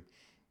hurt you.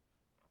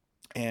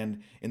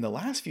 And in the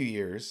last few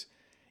years,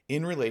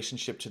 in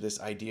relationship to this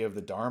idea of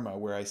the Dharma,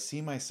 where I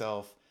see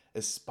myself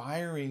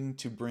aspiring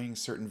to bring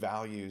certain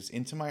values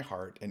into my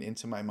heart and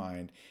into my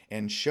mind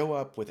and show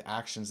up with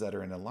actions that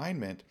are in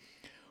alignment,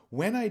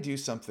 when I do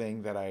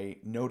something that I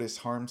notice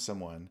harms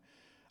someone,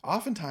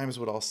 oftentimes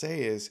what I'll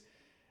say is,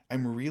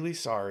 I'm really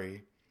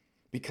sorry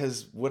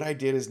because what I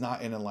did is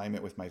not in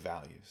alignment with my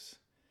values.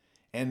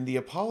 And the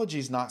apology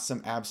is not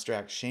some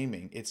abstract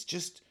shaming. It's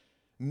just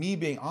me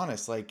being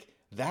honest, like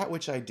that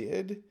which I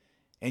did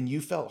and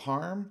you felt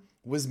harm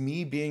was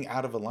me being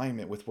out of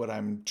alignment with what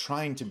I'm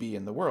trying to be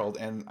in the world.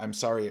 And I'm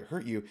sorry it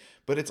hurt you,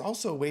 but it's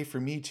also a way for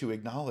me to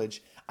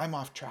acknowledge I'm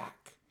off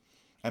track.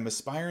 I'm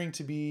aspiring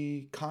to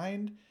be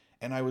kind,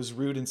 and I was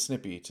rude and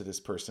snippy to this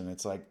person.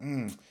 It's like,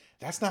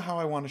 that's not how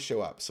I want to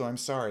show up. So I'm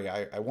sorry.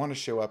 I want to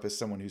show up as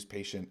someone who's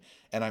patient,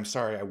 and I'm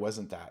sorry I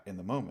wasn't that in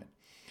the moment.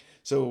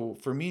 So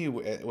for me,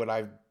 what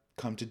I've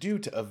come to do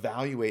to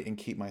evaluate and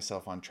keep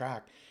myself on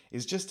track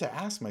is just to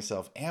ask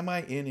myself, am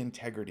I in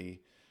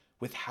integrity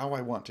with how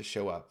I want to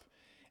show up?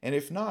 And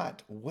if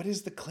not, what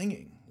is the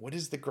clinging? What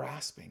is the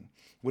grasping?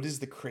 What is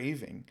the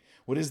craving?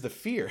 What is the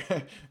fear?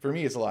 For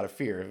me, it's a lot of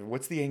fear.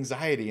 What's the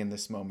anxiety in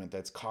this moment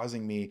that's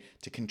causing me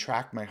to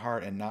contract my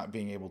heart and not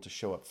being able to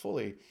show up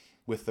fully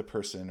with the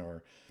person,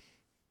 or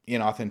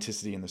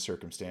inauthenticity in the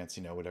circumstance,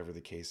 whatever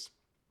the case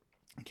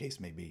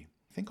may be.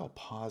 I think I'll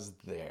pause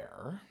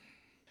there.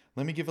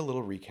 Let me give a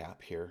little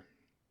recap here.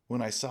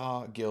 When I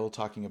saw Gil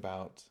talking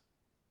about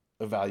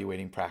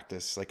evaluating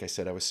practice, like I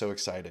said, I was so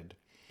excited.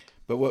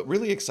 But what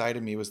really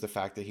excited me was the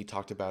fact that he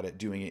talked about it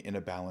doing it in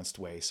a balanced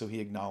way. So he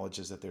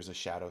acknowledges that there's a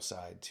shadow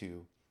side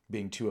to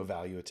being too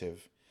evaluative.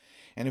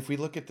 And if we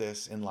look at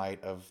this in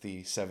light of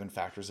the 7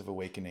 factors of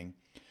awakening,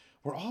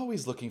 we're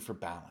always looking for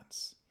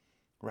balance,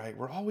 right?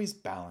 We're always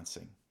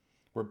balancing.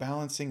 We're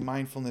balancing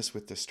mindfulness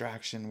with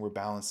distraction. We're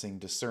balancing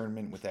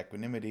discernment with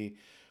equanimity.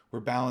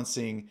 We're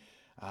balancing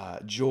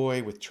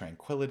joy with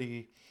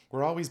tranquility.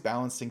 We're always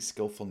balancing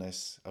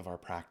skillfulness of our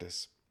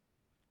practice.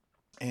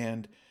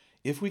 And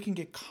if we can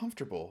get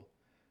comfortable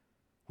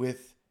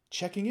with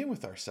checking in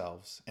with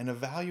ourselves and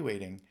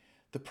evaluating,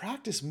 the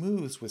practice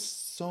moves with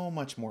so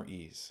much more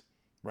ease,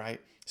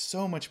 right?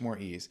 So much more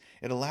ease.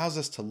 It allows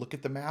us to look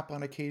at the map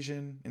on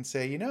occasion and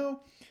say,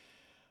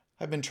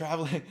 I've been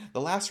traveling.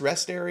 The last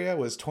rest area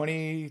was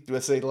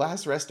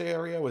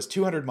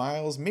 200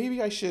 miles.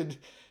 Maybe I should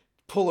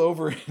pull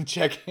over and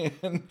check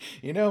in.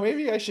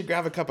 Maybe I should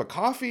grab a cup of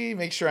coffee,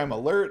 make sure I'm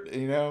alert,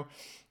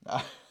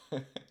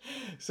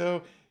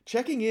 So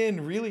checking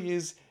in really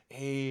is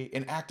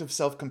an act of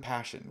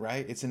self-compassion,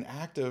 right? It's an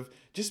act of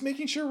just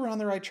making sure we're on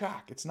the right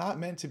track. It's not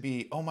meant to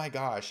be, oh my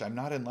gosh, I'm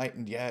not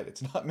enlightened yet.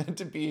 It's not meant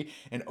to be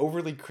an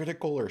overly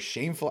critical or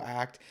shameful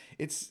act.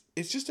 It's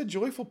just a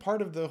joyful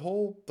part of the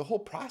whole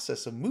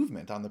process of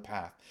movement on the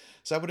path.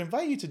 So I would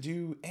invite you to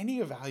do any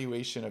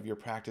evaluation of your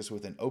practice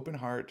with an open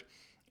heart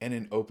and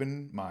an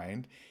open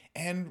mind,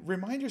 and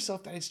remind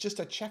yourself that it's just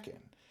a check-in.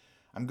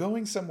 I'm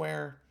going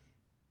somewhere.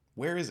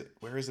 Where is it?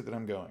 Where is it that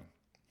I'm going?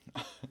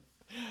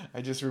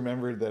 I just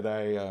remembered that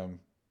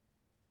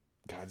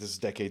this is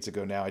decades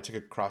ago now. I took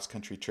a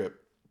cross-country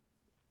trip,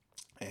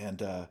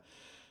 and I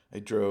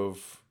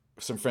drove,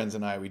 some friends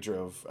and we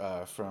drove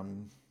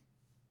from,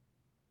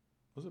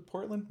 was it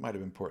Portland? Might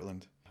have been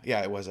Portland.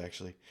 Yeah, it was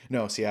actually.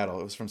 No, Seattle.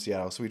 It was from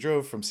Seattle. So we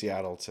drove from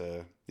Seattle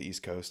to the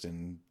East Coast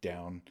and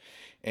down,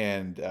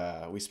 and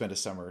we spent a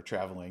summer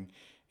traveling.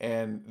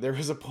 And there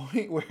was a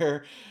point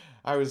where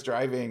I was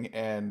driving,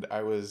 and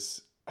I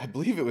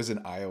believe it was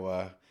in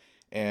Iowa,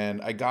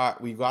 and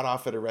we got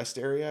off at a rest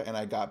area, and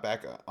I got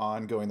back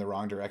on going the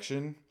wrong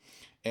direction,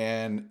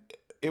 and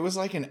it was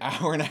like an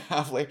hour and a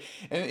half late.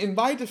 And in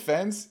my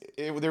defense,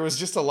 there was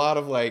just a lot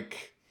of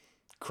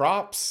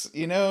crops,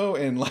 and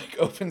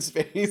open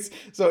space.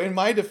 So in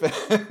my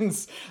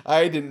defense,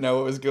 I didn't know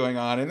what was going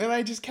on. And then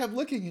I just kept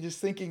looking and just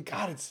thinking,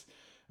 God,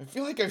 I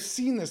feel like I've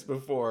seen this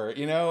before,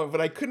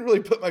 but I couldn't really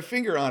put my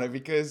finger on it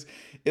because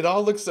it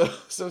all looks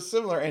so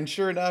similar. And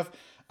sure enough,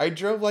 I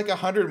drove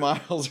 100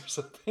 miles or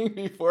something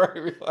before I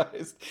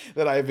realized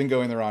that I had been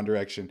going the wrong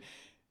direction.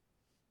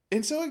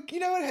 And so,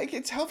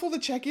 it's helpful to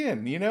check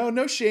in,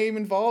 no shame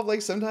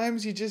involved.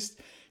 Sometimes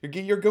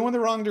you're going the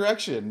wrong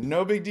direction.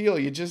 No big deal.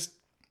 You just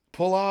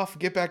pull off,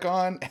 get back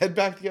on, head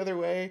back the other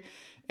way,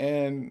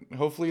 and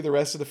hopefully the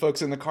rest of the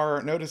folks in the car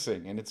aren't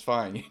noticing, and it's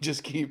fine. You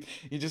just keep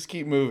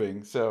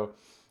moving. So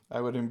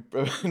I would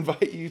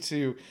invite you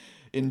to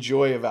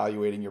enjoy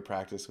evaluating your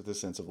practice with a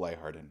sense of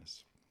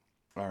lightheartedness.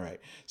 All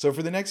right. So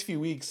for the next few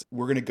weeks,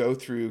 we're going to go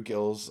through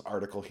Gil's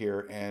article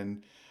here,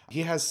 and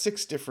he has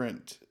 6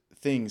 different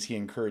things he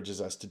encourages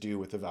us to do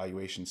with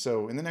evaluation.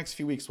 So in the next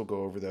few weeks, we'll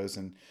go over those,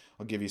 and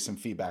I'll give you some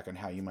feedback on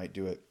how you might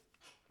do it.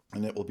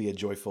 And it will be a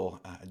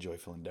joyful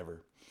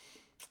endeavor.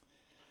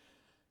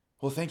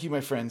 Well, thank you,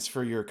 my friends,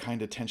 for your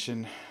kind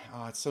attention.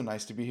 It's so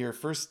nice to be here.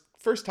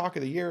 First talk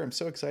of the year. I'm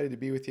so excited to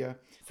be with you.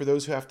 For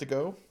those who have to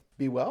go,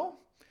 be well.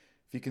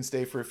 If you can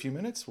stay for a few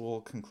minutes, we'll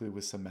conclude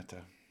with some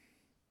metta.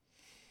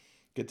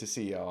 Good to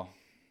see y'all.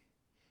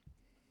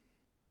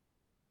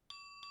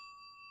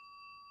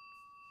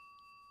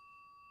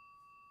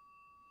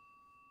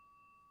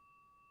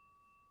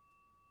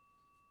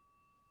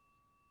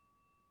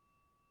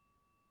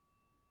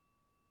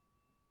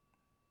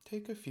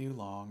 Take a few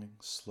long,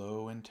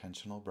 slow,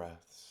 intentional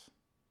breaths,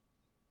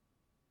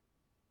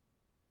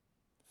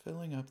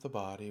 filling up the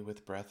body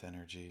with breath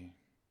energy,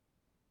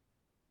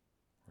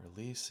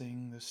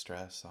 releasing the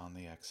stress on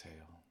the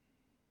exhale.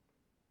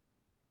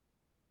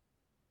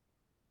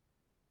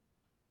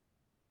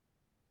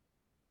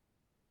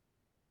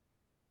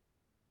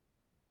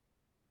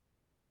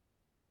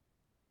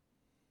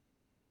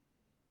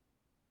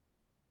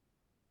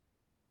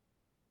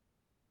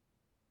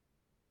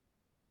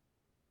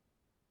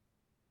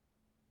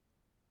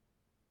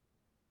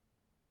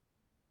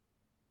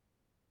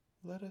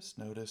 Let us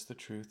notice the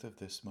truth of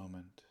this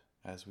moment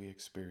as we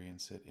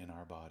experience it in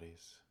our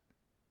bodies.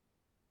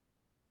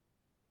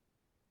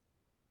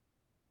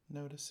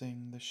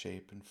 Noticing the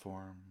shape and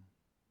form,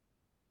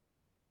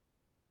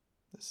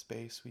 the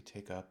space we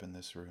take up in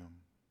this room.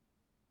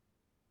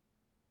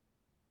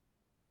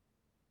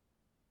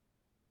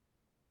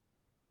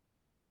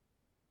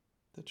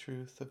 The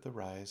truth of the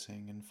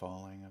rising and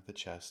falling of the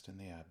chest and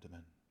the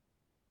abdomen.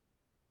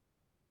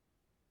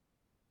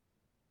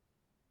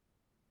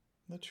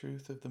 The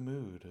truth of the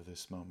mood of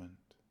this moment,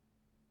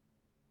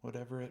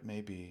 whatever it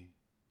may be.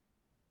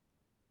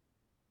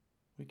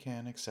 We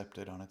can accept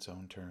it on its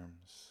own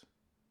terms.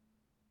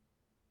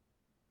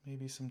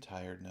 maybe some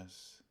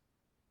tiredness,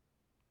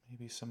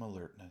 maybe some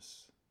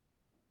alertness.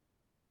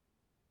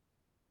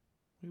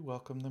 We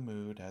welcome the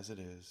mood as it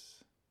is.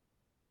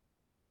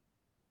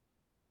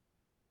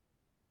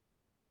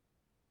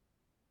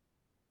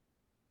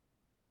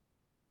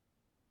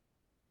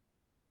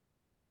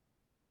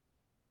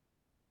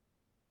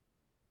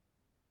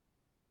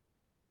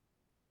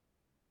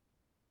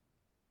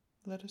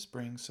 Let us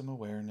bring some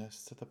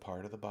awareness to the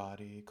part of the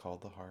body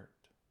called the heart.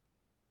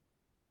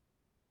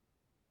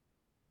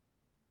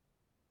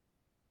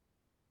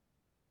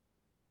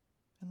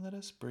 And let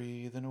us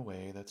breathe in a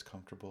way that's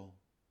comfortable,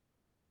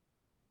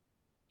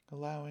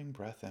 allowing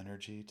breath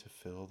energy to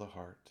fill the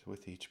heart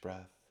with each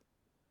breath.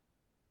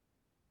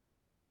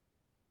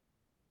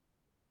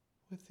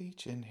 With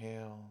each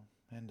inhale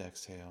and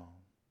exhale,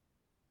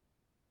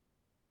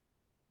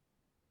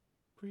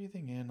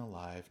 breathing in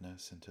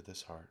aliveness into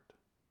this heart.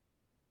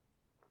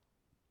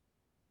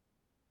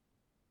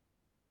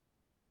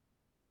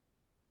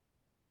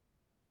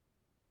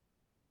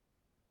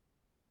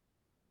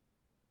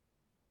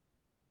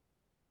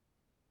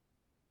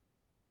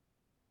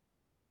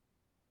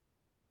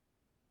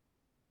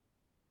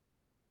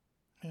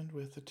 And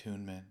with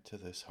attunement to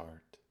this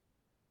heart,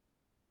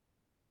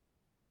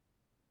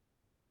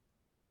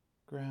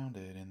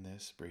 grounded in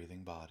this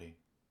breathing body,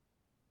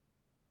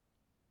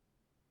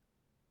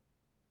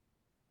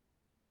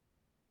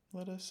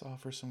 let us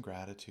offer some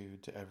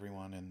gratitude to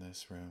everyone in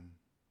this room.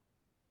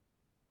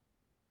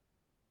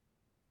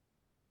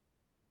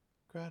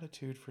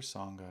 Gratitude for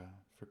Sangha,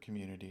 for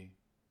community.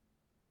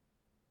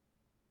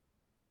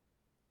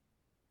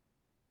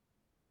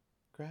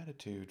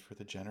 Gratitude for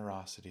the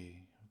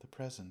generosity of the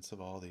presence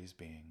of all these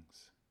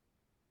beings.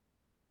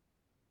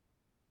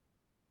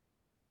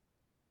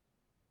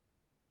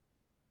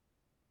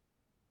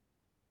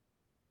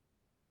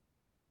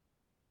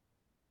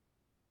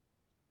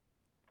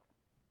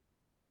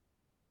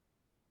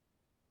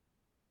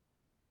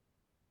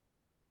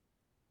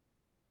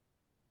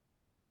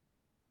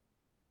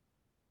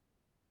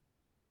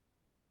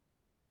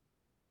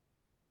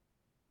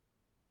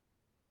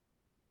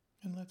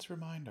 And let's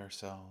remind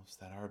ourselves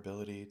that our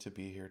ability to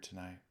be here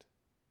tonight,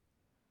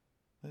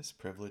 this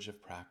privilege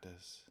of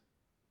practice,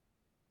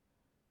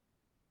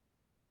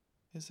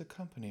 is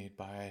accompanied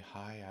by a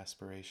high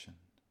aspiration,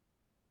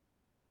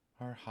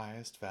 our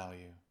highest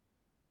value,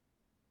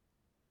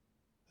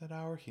 that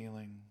our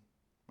healing,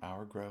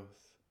 our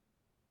growth,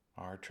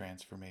 our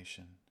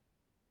transformation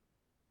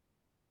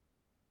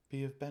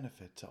be of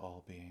benefit to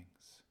all beings.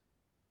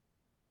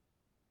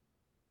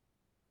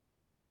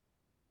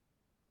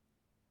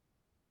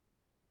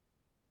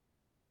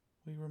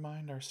 We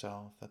remind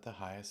ourselves that the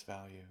highest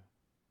value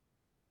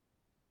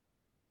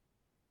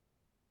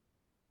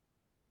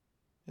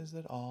is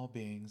that all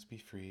beings be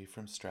free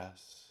from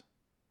stress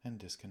and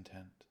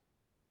discontent,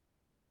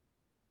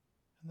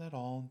 and that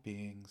all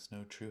beings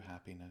know true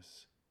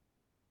happiness,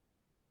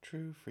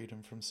 true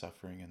freedom from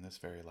suffering in this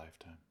very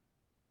lifetime.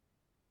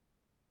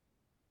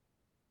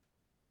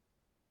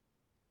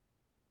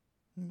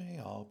 May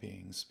all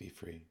beings be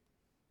free.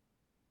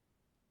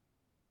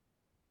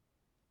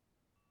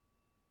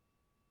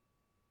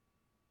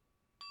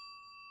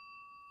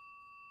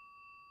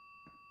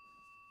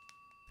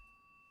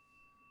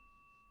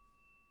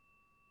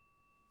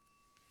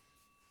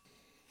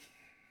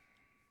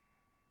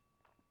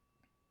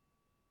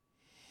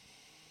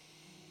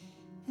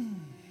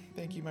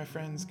 Thank you, my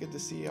friends. Good to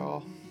see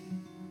y'all.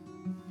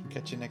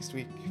 Catch you next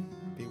week.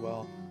 Be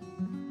well.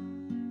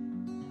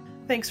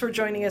 Thanks for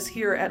joining us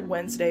here at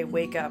Wednesday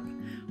Wake Up.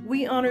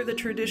 We honor the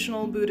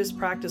traditional Buddhist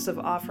practice of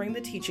offering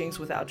the teachings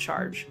without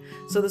charge,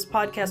 so this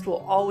podcast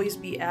will always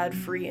be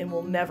ad-free and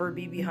will never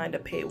be behind a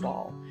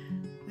paywall.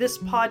 This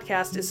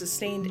podcast is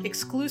sustained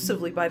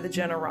exclusively by the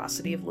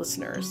generosity of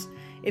listeners.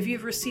 If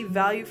you've received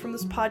value from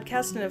this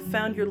podcast and have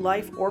found your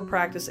life or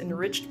practice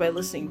enriched by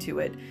listening to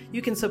it,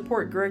 you can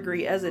support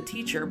Gregory as a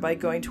teacher by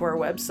going to our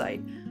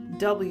website,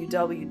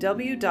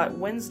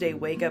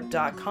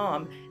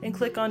 www.wednesdaywakeup.com, and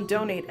click on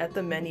Donate at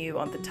the menu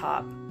on the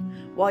top.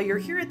 While you're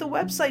here at the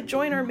website,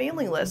 join our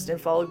mailing list and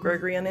follow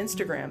Gregory on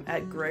Instagram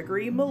at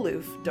Gregory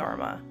Maloof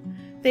Dharma.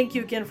 Thank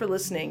you again for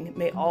listening.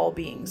 May all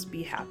beings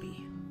be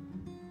happy.